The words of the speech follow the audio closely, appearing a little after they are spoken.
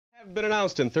Have been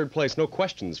announced in third place, no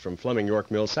questions from Fleming York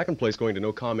Mills. Second place going to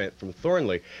no comment from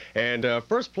Thornley. And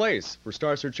first place for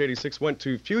Star Search 86 went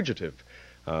to Fugitive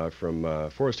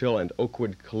from Forest Hill and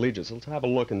Oakwood Collegiate. So let's have a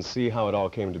look and see how it all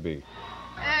came to be.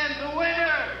 And the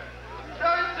winner,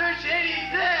 Star Search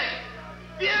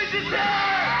 86, Fugitive!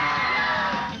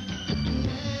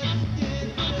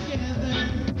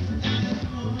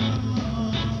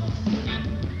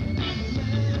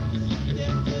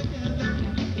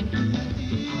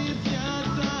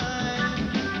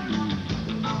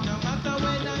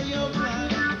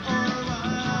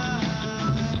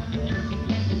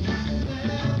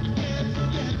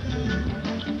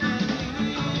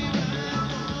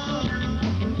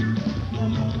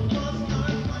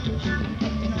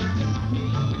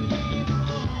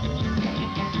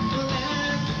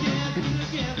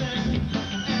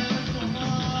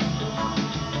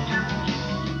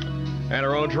 And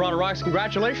our own Toronto Rocks,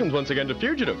 congratulations once again to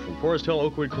Fugitive from Forest Hill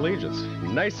Oakwood Collegiates.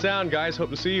 Nice sound, guys. Hope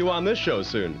to see you on this show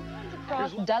soon.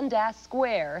 Across Dundas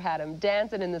Square had him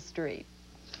dancing in the street.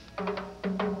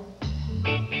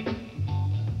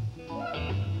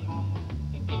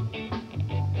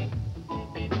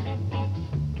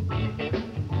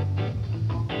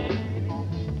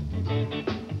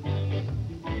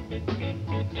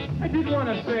 I did want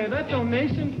to say, that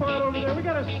donation pot over there, we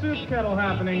got a soup kettle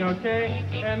happening, okay?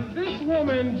 And this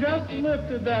woman just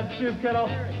lifted that soup kettle.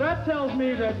 That tells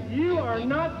me that you are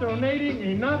not donating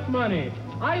enough money.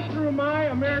 I threw my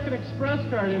American Express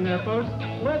card in there, folks.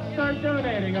 Let's start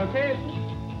donating, okay?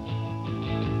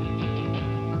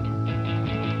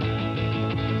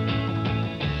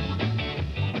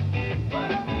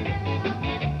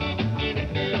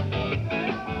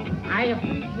 I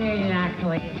appreciate it,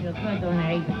 actually, if you could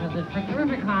donate, because it's a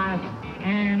terrific cause,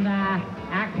 and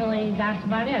actually, that's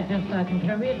about it. Just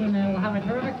contribute, and we'll have a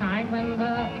terrific time,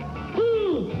 and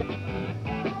woo!